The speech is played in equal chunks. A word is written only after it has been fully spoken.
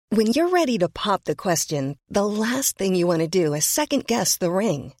When you're ready to pop the question, the last thing you want to do is second-guess the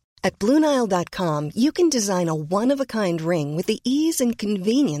ring. At BlueNile.com, you can design a one-of-a-kind ring with the ease and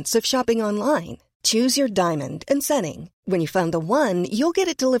convenience of shopping online. Choose your diamond and setting. When you find the one, you'll get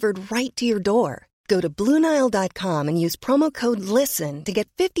it delivered right to your door. Go to BlueNile.com and use promo code LISTEN to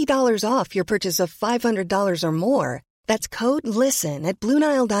get $50 off your purchase of $500 or more. That's code LISTEN at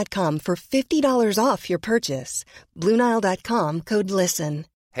BlueNile.com for $50 off your purchase. BlueNile.com, code LISTEN.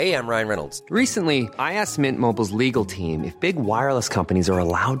 Hey, I'm Ryan Reynolds. Recently, I asked Mint Mobile's legal team if big wireless companies are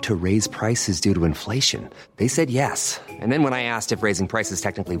allowed to raise prices due to inflation. They said yes. And then when I asked if raising prices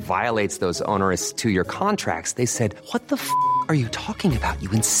technically violates those onerous two-year contracts, they said, "What the f*** are you talking about,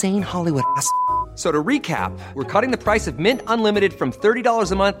 you insane Hollywood ass?" So to recap, we're cutting the price of Mint Unlimited from $30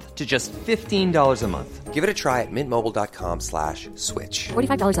 a month to just $15 a month. Give it a try at mintmobile.com/switch.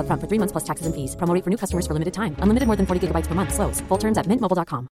 $45 up front for 3 months plus taxes and fees. Promo rate for new customers for limited time. Unlimited more than 40 gigabytes per month. Slows full terms at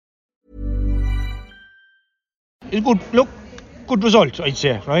mintmobile.com. Good result, I'd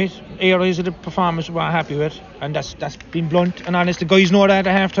say, right? Areas of the performance we were happy with, and that's been blunt and honest. The guys know that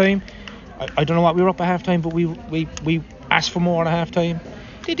at half time. I don't know what we were up at half time, but we asked for more at half time.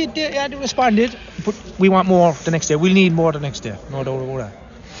 They responded, but we want more the next day. We'll need more the next day, no doubt about that.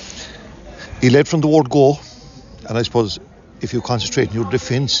 He led from the word go, and I suppose if you concentrate on your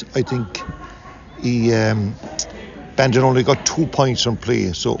defence, I think Bandon only got 2 points on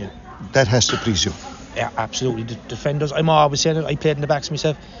play, so that has to please you. Yeah, absolutely. The defenders, I'm always saying it, I played in the backs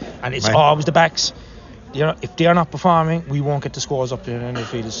myself, and it's always the backs. You know, if they're not performing, we won't get the scores up there in the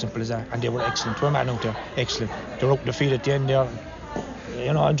field, as simple as that. And they were excellent. To a man out there, excellent. They were up the field at the end there.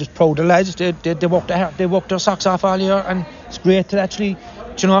 You know, I'm just proud of the lads. They worked their socks off all year, and it's great to actually,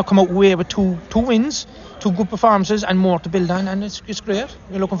 come out away with two wins, 2 good performances, and more to build on. And it's great.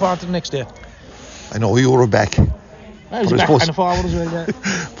 We're looking forward to the next day. I know you were back. I was back and a forward as well. Yeah.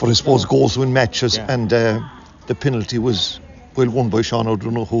 But I suppose goals win matches, and the penalty was well won by Sean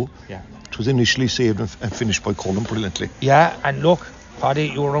O'Donoghue. Yeah. It was initially saved and finished by Colin brilliantly. Yeah, and look, Paddy,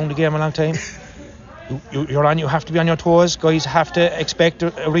 you were around the game a long time. You have to be on your toes. Guys have to expect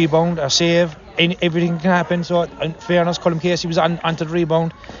a rebound, a save. Everything can happen. So, in fairness, Colin Casey was onto the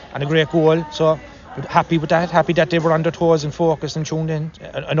rebound and a great goal. So, happy with that. Happy that they were on their toes and focused and tuned in.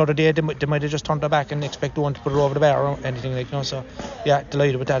 Another day, they might have just turned their back and expect one to put it over the bar or anything like that. So, yeah,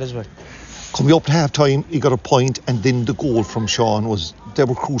 delighted with that as well. Coming up at half time, he got a point, and then the goal from Sean was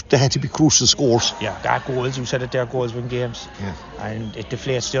they had to be crucial scores. Yeah, that goals, you said it there, goals win games. Yeah. And it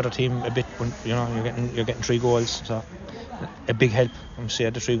deflates the other team a bit when you're getting 3 goals. So a big help. I'm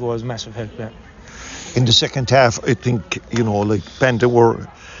saying the 3 goals, massive help. Yeah. In the second half, I think Banda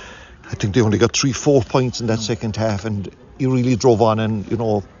I think they only got 3-4 points in that second half, and he really drove on, and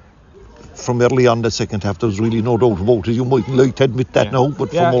from early on the second half, there's really no doubt about it. You mightn't like to admit that now, but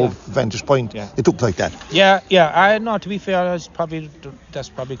from our vantage point, it looked like that. Yeah. To be fair, that's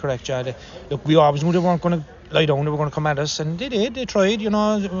probably correct, Chad. Look, we always knew they weren't going to lie down, they were going to come at us, and they did. They tried,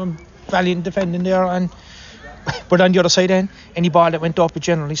 valiant defending there, but on the other side, then any ball that went up, it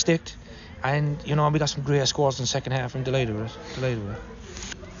generally sticked, and we got some great scores in the second half, and delighted with it.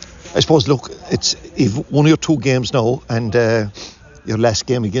 I suppose, look, it's one of your 2 games now, and your last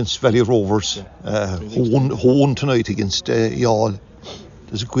game against Valley Rovers, who won tonight against Youghal.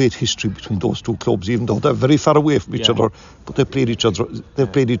 There's a great history between those 2 clubs, even though they're very far away from each other. But they've played each other.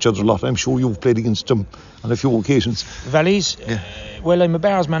 They've played each other a lot. I'm sure you've played against them on a few occasions. Valleys. Well, I'm a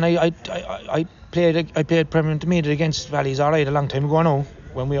Bars man. I played Premier Intermediate against Valleys a long time ago now,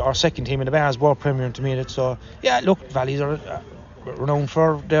 when we were our second team in the Bars were Premier Intermediate. So look, Valleys are renowned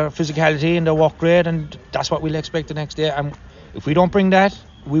for their physicality and their work rate, and that's what we'll expect the next day. And if we don't bring that,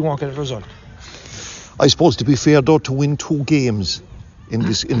 we won't get a result. I suppose, to be fair though, to win 2 games in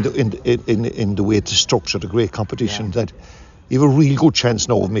this in the way to structure the great competition, that you have a real good chance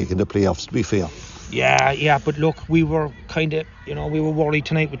now of making the playoffs, to be fair. Yeah, but look, we were kind of, we were worried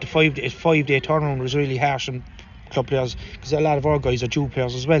tonight with the 5-day turnaround was really harsh on club players, because a lot of our guys are due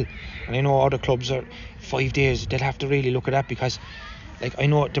players as well, and I know other clubs are 5 days. They'll have to really look at that, because I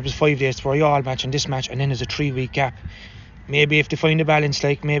know there was 5 days for a Youghal match and this match, and then there's a 3-week gap. Maybe if they find a balance,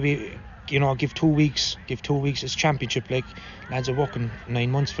 maybe give 2 weeks. It's championship. Lads are working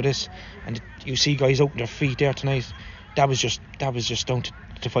 9 months for this, and you see guys out on their feet there tonight. That was just down to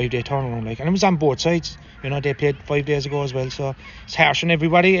the 5-day turnaround, and it was on both sides. They played 5 days ago as well, so it's harsh on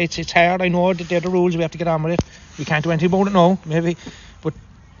everybody. It's hard. I know that they're the rules. We have to get on with it. We can't do anything about it now, maybe, but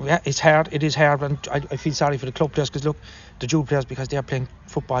it's hard. It is hard, and I feel sorry for the club players, because look, the due players, because they're playing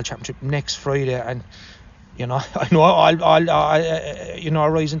football championship next Friday, and you know, I know all you know, a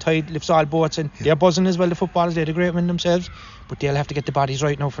rising tide lifts all boats, and they're buzzing as well. The footballers, they had a great win themselves, but they'll have to get the bodies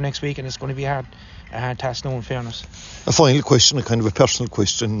right now for next week, and it's going to be a hard task now, in fairness. A final question, a kind of a personal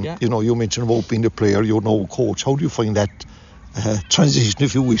question. Yeah. You know, you mentioned about being a player, you're now a coach. How do you find that transition,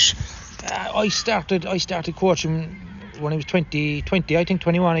 if you wish? I started coaching when I was 20, I think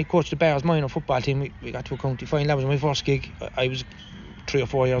 21. I coached the Bars minor football team. We got to a county final. That was my first gig. I was 3 or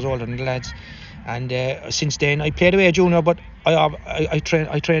 4 years older than the lads, and since then I played away junior, but I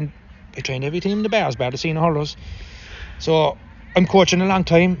trained every team in the Bars, bar the senior hurlers. So I'm coaching a long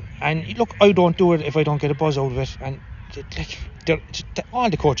time, and look, I don't do it if I don't get a buzz out of it. And all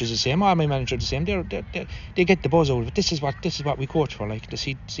the coaches are the same, all my managers are the same. They get the buzz out of it. This is what we coach for, like the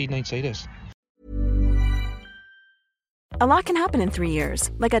seed night side is. A lot can happen in 3 years,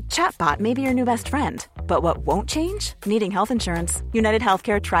 like a chatbot may be your new best friend. But what won't change? Needing health insurance. United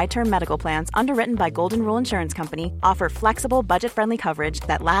Healthcare Tri-Term Medical Plans, underwritten by Golden Rule Insurance Company, offer flexible, budget-friendly coverage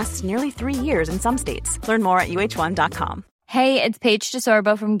that lasts nearly 3 years in some states. Learn more at uh1.com. Hey, it's Paige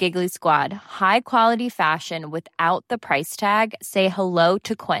DeSorbo from Giggly Squad. High quality fashion without the price tag. Say hello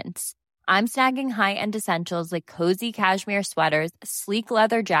to Quince. I'm snagging high-end essentials like cozy cashmere sweaters, sleek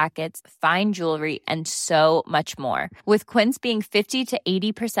leather jackets, fine jewelry, and so much more. With Quince being 50 to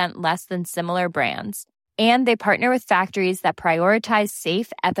 80% less than similar brands. And they partner with factories that prioritize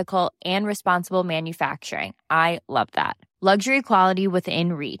safe, ethical, and responsible manufacturing. I love that. Luxury quality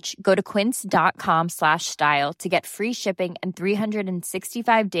within reach. Go to quince.com/style to get free shipping and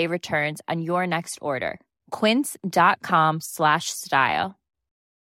 365-day returns on your next order. Quince.com/style.